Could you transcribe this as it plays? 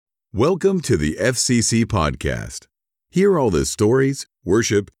Welcome to the FCC Podcast. Hear all the stories,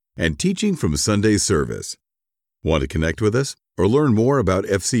 worship, and teaching from Sunday service. Want to connect with us or learn more about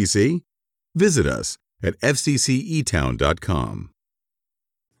FCC? Visit us at fccetown.com.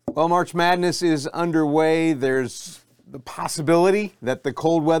 Well, March Madness is underway. There's the possibility that the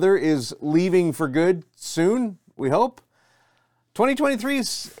cold weather is leaving for good soon, we hope. 2023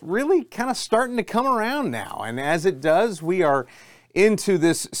 is really kind of starting to come around now, and as it does, we are into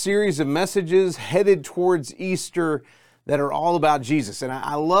this series of messages headed towards Easter that are all about Jesus. And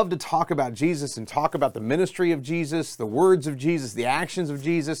I love to talk about Jesus and talk about the ministry of Jesus, the words of Jesus, the actions of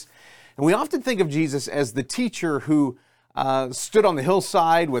Jesus. And we often think of Jesus as the teacher who stood on the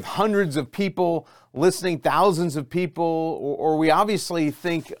hillside with hundreds of people listening, thousands of people, or we obviously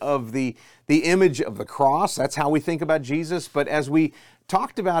think of the image of the cross. That's how we think about Jesus. But as we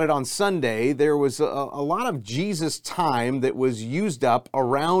talked about it on Sunday, there was a lot of Jesus time that was used up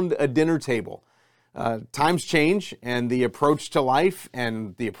around a dinner table. Times change, and the approach to life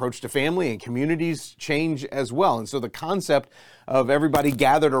and the approach to family and communities change as well. And so the concept of everybody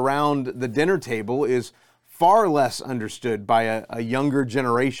gathered around the dinner table is far less understood by a younger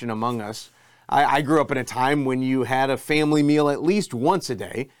generation among us. I grew up in a time when you had a family meal at least once a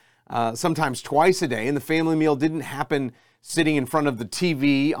day, sometimes twice a day, and the family meal didn't happen sitting in front of the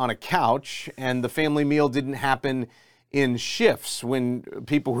TV on a couch, and the family meal didn't happen in shifts when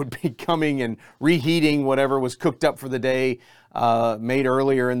people would be coming and reheating whatever was cooked up for the day, made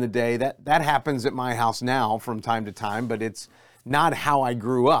earlier in the day. That happens at my house now from time to time, but it's not how I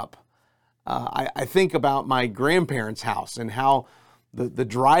grew up. I think about my grandparents' house and how the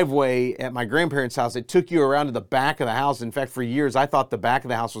driveway at my grandparents' house, it took you around to the back of the house. In fact, for years, I thought the back of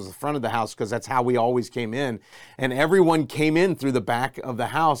the house was the front of the house because that's how we always came in. And everyone came in through the back of the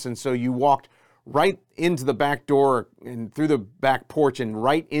house. And so you walked right into the back door and through the back porch and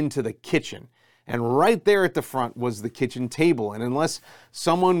right into the kitchen. And right there at the front was the kitchen table. And unless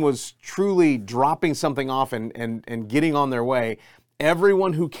someone was truly dropping something off and getting on their way,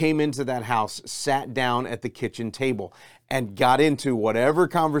 everyone who came into that house sat down at the kitchen table and got into whatever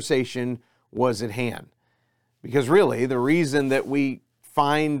conversation was at hand. Because really, the reason that we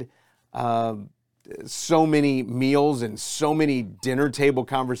find so many meals and so many dinner table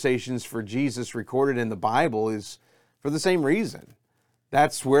conversations for Jesus recorded in the Bible is for the same reason.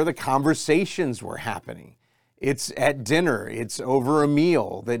 That's where the conversations were happening. It's at dinner, it's over a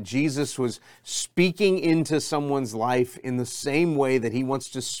meal that Jesus was speaking into someone's life in the same way that he wants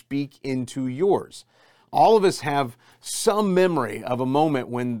to speak into yours. All of us have some memory of a moment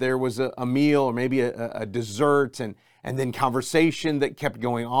when there was a meal or maybe a dessert and then conversation that kept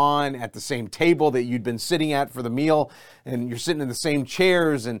going on at the same table that you'd been sitting at for the meal, and you're sitting in the same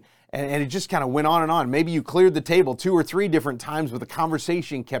chairs and it just kind of went on and on. Maybe you cleared the table 2 or 3 different times, but the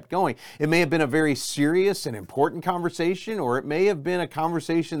conversation kept going. It may have been a very serious and important conversation, or it may have been a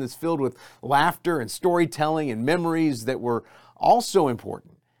conversation that's filled with laughter and storytelling and memories that were also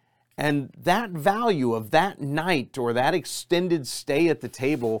important. And that value of that night or that extended stay at the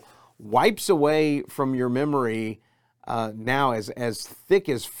table wipes away from your memory now as thick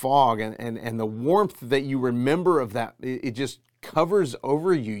as fog, and the warmth that you remember of that, it just covers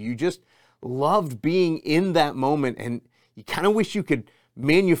over you. You just loved being in that moment, and you kind of wish you could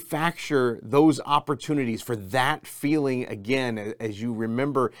manufacture those opportunities for that feeling again as you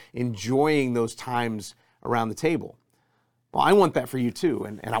remember enjoying those times around the table. Well, I want that for you too,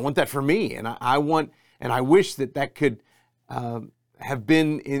 and I want that for me, and I wish that could have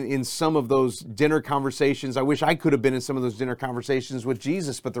been in some of those dinner conversations. I wish I could have been in some of those dinner conversations with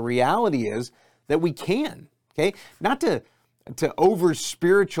Jesus, but the reality is that we can, okay? Not to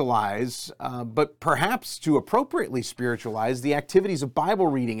over-spiritualize, but perhaps to appropriately spiritualize the activities of Bible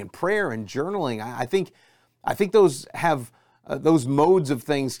reading and prayer and journaling. I think those have those modes of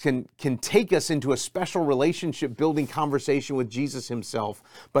things can take us into a special relationship building conversation with Jesus himself,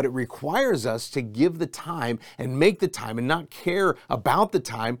 but it requires us to give the time and make the time and not care about the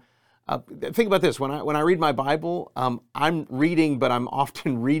time. Think about this. When I read my Bible, I'm reading, but I'm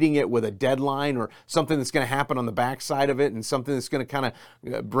often reading it with a deadline or something that's going to happen on the backside of it and something that's going to kind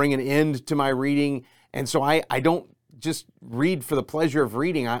of bring an end to my reading. And so I don't just read for the pleasure of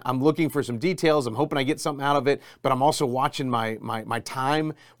reading. I'm looking for some details. I'm hoping I get something out of it, but I'm also watching my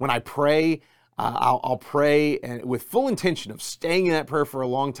time. When I pray, I'll pray and with full intention of staying in that prayer for a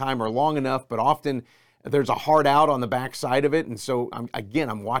long time or long enough, but often there's a hard out on the backside of it. And so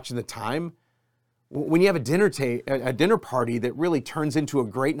I'm watching the time. When you have a dinner party that really turns into a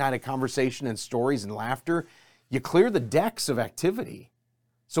great night of conversation and stories and laughter, you clear the decks of activity.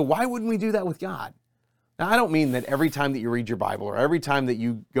 So why wouldn't we do that with God? Now, I don't mean that every time that you read your Bible or every time that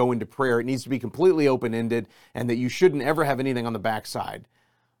you go into prayer, it needs to be completely open-ended and that you shouldn't ever have anything on the backside.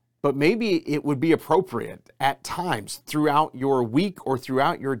 But maybe it would be appropriate at times throughout your week or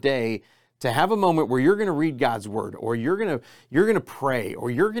throughout your day to have a moment where you're going to read God's word, or you're going to pray, or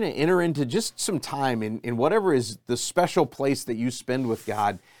you're going to enter into just some time in whatever is the special place that you spend with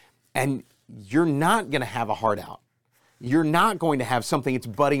God, and you're not going to have a heart out. You're not going to have something it's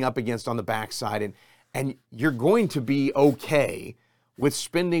butting up against on the backside, and you're going to be okay with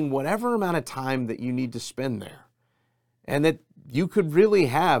spending whatever amount of time that you need to spend there. And that you could really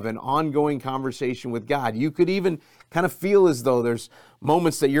have an ongoing conversation with God. You could even kind of feel as though there's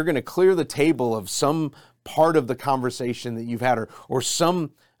moments that you're going to clear the table of some part of the conversation that you've had, or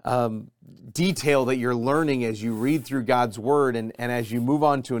some detail that you're learning as you read through God's word, and as you move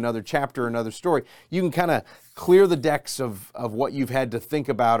on to another chapter, another story, you can kind of clear the decks of what you've had to think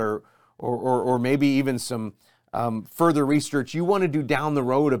about, or maybe even some further research you want to do down the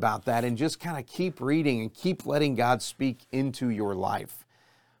road about that, and just kind of keep reading and keep letting God speak into your life.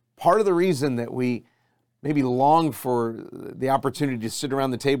 Part of the reason that we maybe long for the opportunity to sit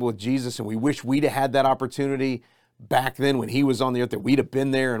around the table with Jesus, and we wish we'd have had that opportunity back then when he was on the earth, that we'd have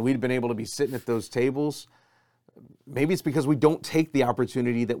been there and we'd have been able to be sitting at those tables, maybe it's because we don't take the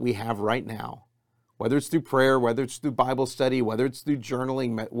opportunity that we have right now. Whether it's through prayer, whether it's through Bible study, whether it's through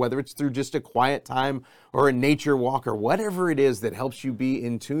journaling, whether it's through just a quiet time or a nature walk, or whatever it is that helps you be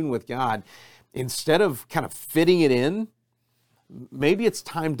in tune with God, instead of kind of fitting it in, maybe it's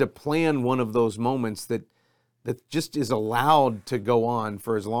time to plan one of those moments that just is allowed to go on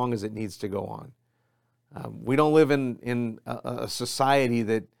for as long as it needs to go on. We don't live in a society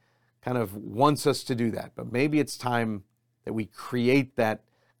that kind of wants us to do that, but maybe it's time that we create that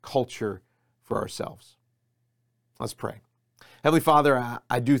culture for ourselves. Let's pray. Heavenly Father,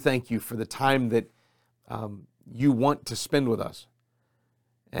 I do thank you for the time that you want to spend with us.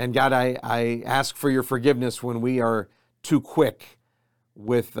 And God, I ask for your forgiveness when we are too quick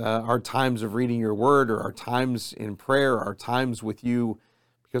with our times of reading your word, or our times in prayer, our times with you,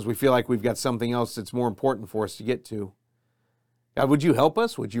 because we feel like we've got something else that's more important for us to get to. God, would you help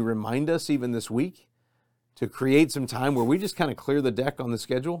us? Would you remind us even this week to create some time where we just kind of clear the deck on the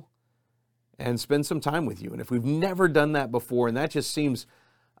schedule and spend some time with you? And if we've never done that before, and that just seems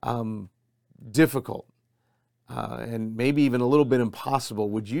difficult and maybe even a little bit impossible,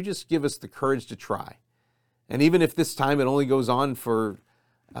 would you just give us the courage to try? And even if this time it only goes on for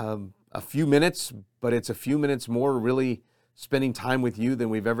a few minutes, but it's a few minutes more really spending time with you than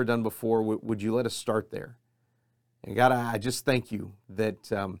we've ever done before, would you let us start there? And God, I just thank you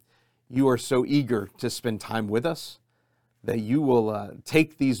that you are so eager to spend time with us, that you will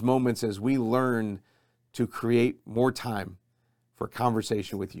take these moments as we learn to create more time for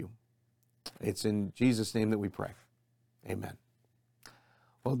conversation with you. It's in Jesus' name that we pray. Amen.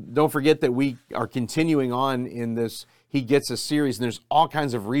 Well, don't forget that we are continuing on in this He Gets Us series, and there's all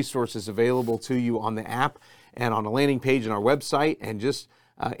kinds of resources available to you on the app and on a landing page on our website, and just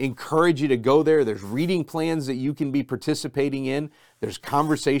encourage you to go there. There's reading plans that you can be participating in. There's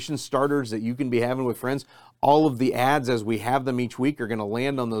conversation starters that you can be having with friends. All of the ads, as we have them each week, are going to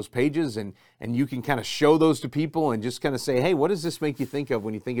land on those pages, and you can kind of show those to people and just kind of say, hey, what does this make you think of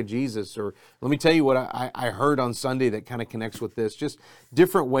when you think of Jesus? Or let me tell you what I heard on Sunday that kind of connects with this. Just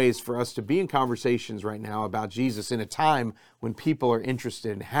different ways for us to be in conversations right now about Jesus in a time when people are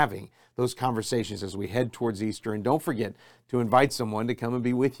interested in having those conversations as we head towards Easter. And don't forget to invite someone to come and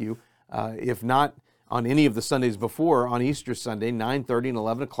be with you. If not on any of the Sundays before, on Easter Sunday, 9:30 and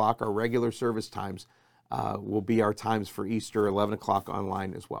 11 o'clock, our regular service times will be our times for Easter, 11 o'clock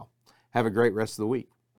online as well. Have a great rest of the week.